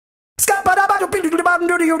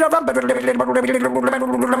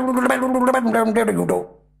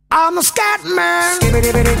I'm a Scatman.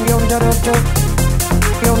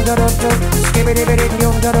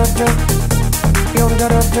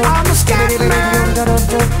 I'm a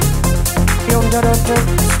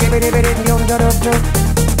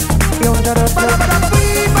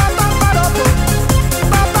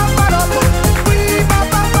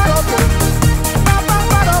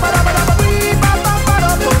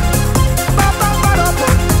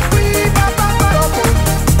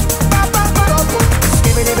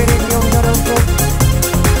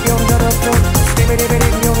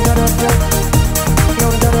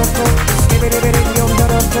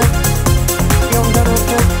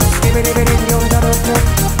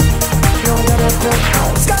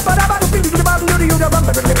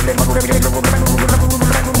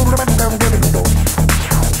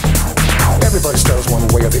Everybody stutters one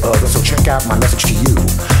way or the other, so check out my message to you.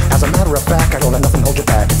 As a matter of fact, I don't let nothing hold you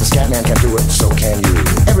back. If the Scatman can do it, so can you.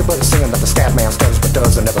 Everybody's saying that the Scatman stutters but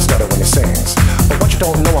does and never stutter when he sings. But what you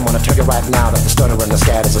don't know, I'm gonna tell you right now, that the stutter and the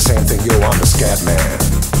scat is the same thing. Yo, I'm the Scatman.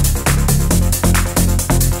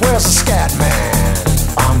 Where's the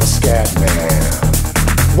Scatman? I'm the Scatman.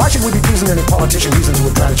 Why should we be pleasing any politician? Reasons who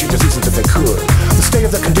would try to cheat the seasons if they could. The state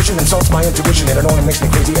of the condition insults my intuition, and it only makes me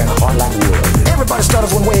crazy and hard like wood. Everybody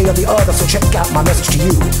stutters one way or the other, so check out my message to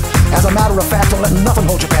you. As a matter of fact, don't let nothing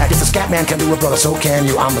hold you back. If the Scatman can do it, brother, so can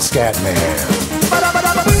you. I'm the Scatman.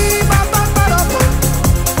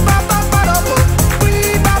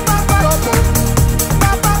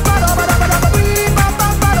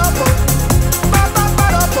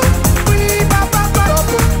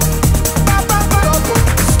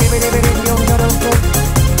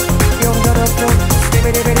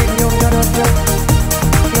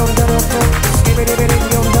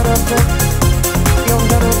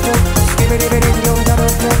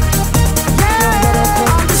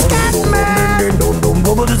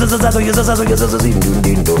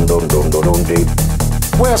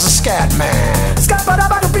 Where's the Scatman?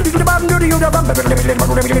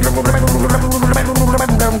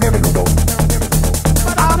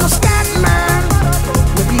 I'm a Scatman.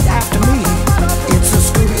 Repeat after me. It's a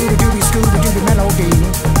Scooby-Dooby melody.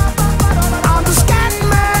 I'm the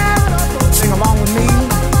Scatman. Sing along with me.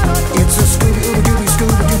 It's a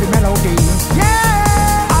Scooby-Dooby melody.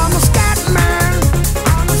 Yeah, I'm a Scatman.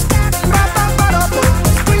 I'm a Scatman.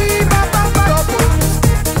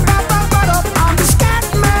 I'm the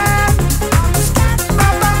Scatman.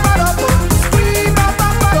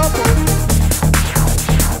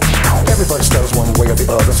 Everybody stutters one way or the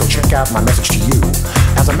other, so check out my message to you.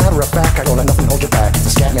 As a matter of fact, I don't let nothing hold you back. If the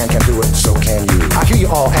Scatman can do it, so can you. I hear you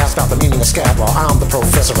all ask about the meaning of scat. Well, I'm the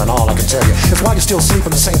professor, and all I can tell you is while you're still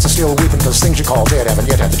sleeping, the saints are still weeping, because things you call dead haven't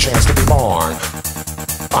yet had the chance to be born.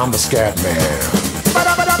 I'm the Scatman.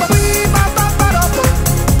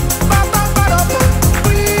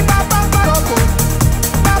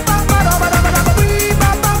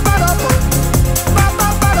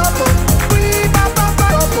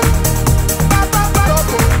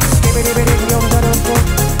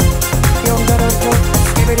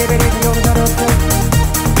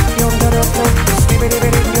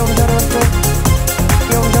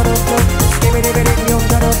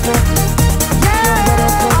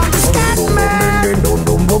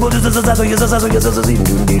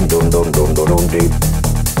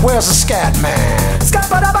 Where's the Scatman?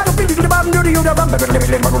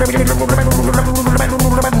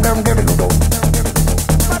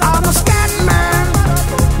 I'm a Scatman.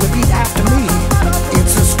 Repeat after me.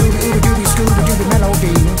 It's a Scooby-Dooby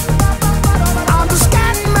melody. I'm the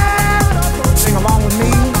Scatman. Sing along with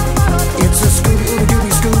me. It's a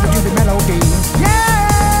Scooby-Dooby melody.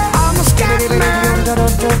 Yeah, I'm a Scatman.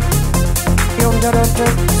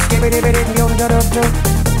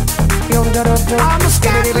 I'm a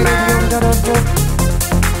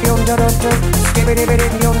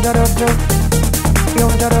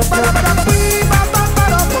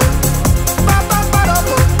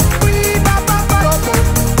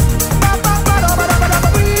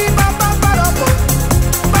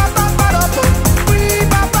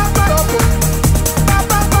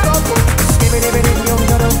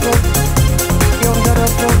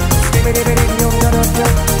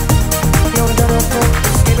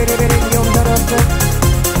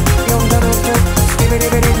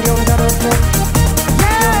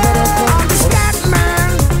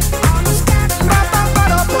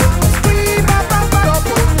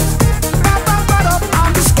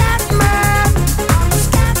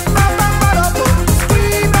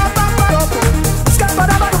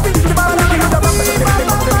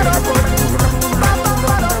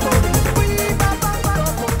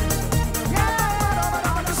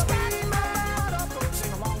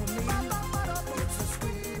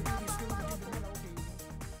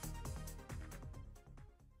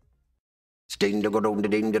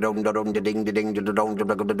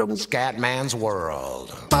Scatman's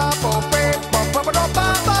World.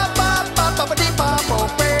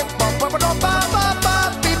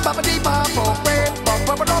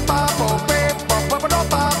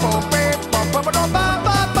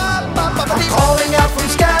 I'm calling out from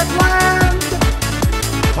Scatland.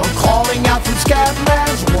 I'm calling out from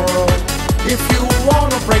Scatman's World. If you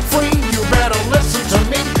wanna break free, you better listen to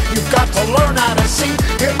me. You've got to learn how to see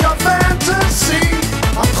in your fantasy.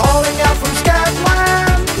 I'm calling out from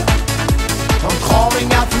Scatland. I'm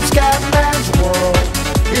calling out from Scatman's World.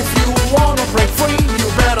 If you wanna break free, you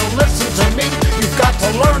better listen to me. You've got to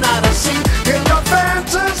learn how to see in your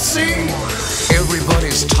fantasy.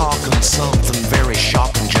 Everybody's talking something very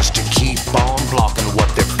shocking just to keep on blocking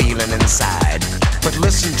what they're feeling inside. But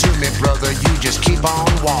listen to me, brother, you just keep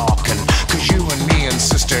on walking, 'cause you and me and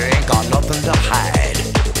sister ain't got nothing to hide.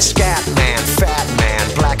 Scat man, fat man,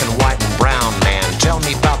 black and white and brown man, tell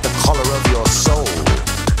me about the color of your soul.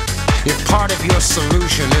 If part of your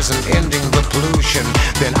solution isn't ending the pollution,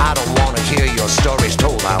 then I don't want to hear your stories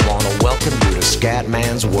told. I want to welcome you to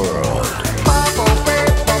Scatman's World.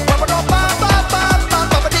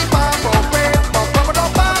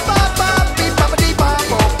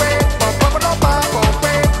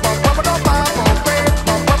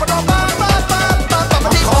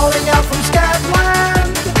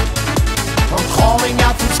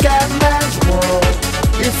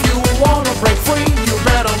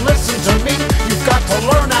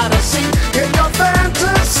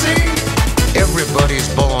 Everybody's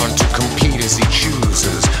born to compete as he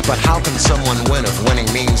chooses, but how can someone win if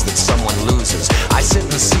winning means that someone loses? I sit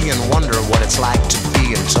and see and wonder what it's like to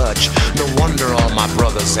be in touch. No wonder all my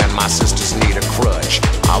brothers and my sisters need a crutch.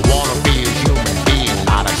 I wanna be a human being,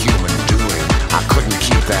 not a human doing. I couldn't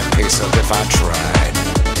keep that pace up if I tried.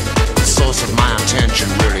 The source of my intention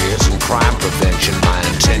really isn't crime prevention. My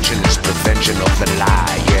intention is prevention of the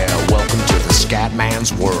lie. Yeah, welcome to the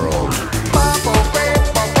Scatman's World.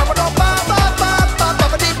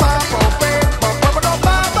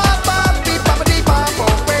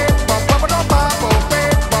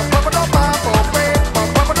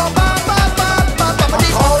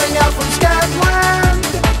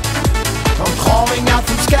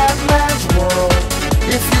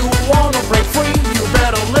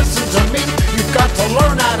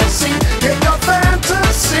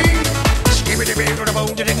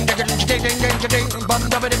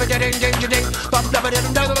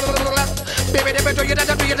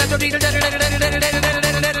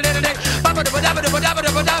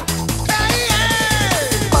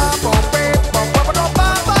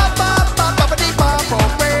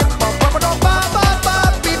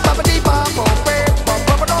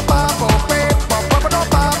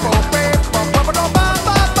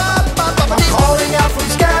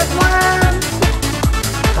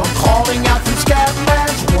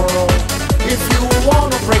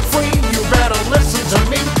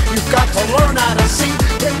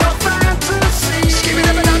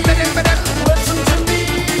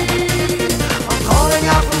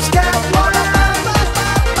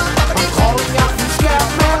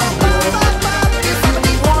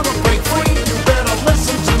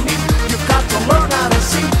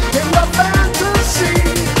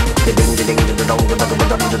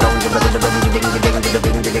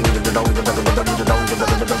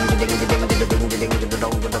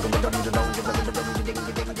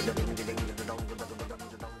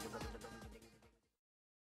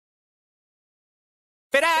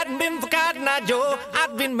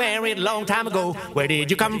 I'd been married a long time ago. Where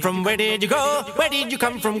did you come from? Where did you go? Where did you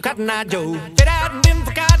come from, Cotton Eye Joe? If it hadn't been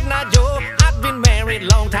for Cotton Eye Joe, I'd been married a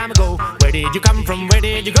long time ago. Where did you come from? Where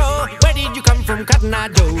did you go? Where did you come from, Cotton Eye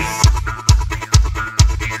Joe?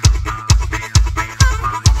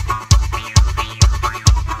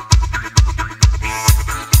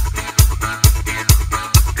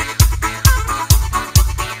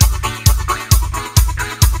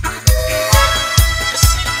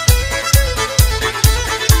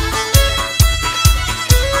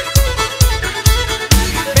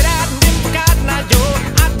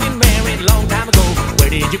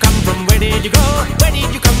 Where did you come from? Where did you go? Where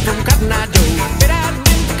did you come from, Cotton Eye Joe? If it hadn't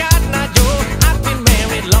been for Cotton Eye Joe,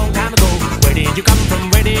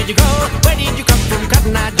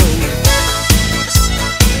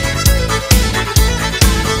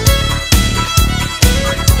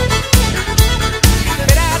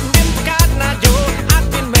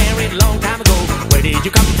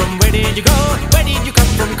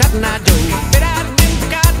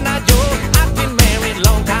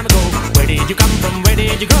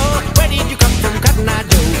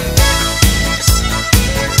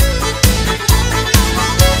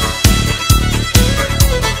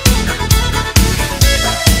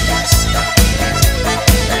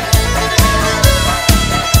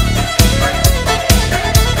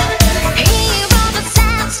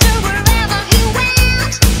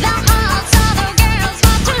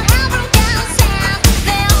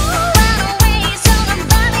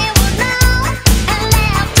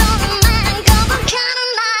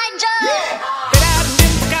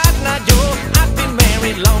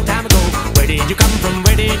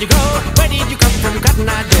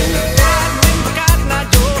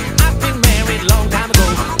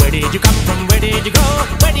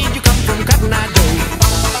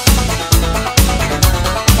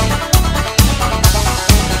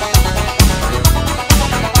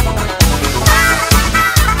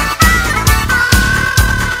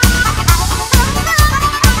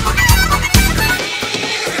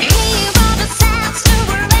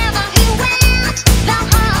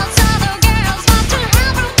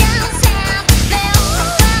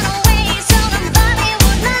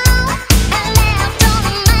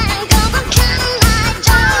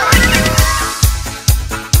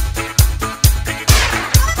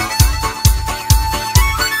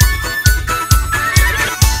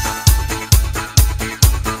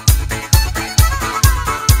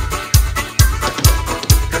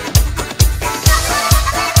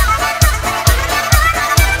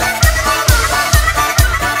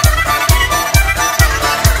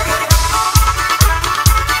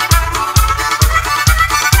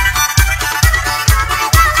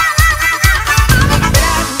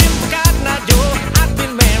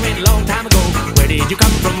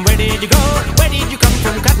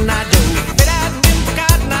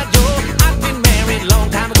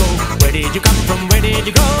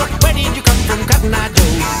 Where did you come from, Cotton Eye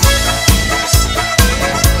Joe?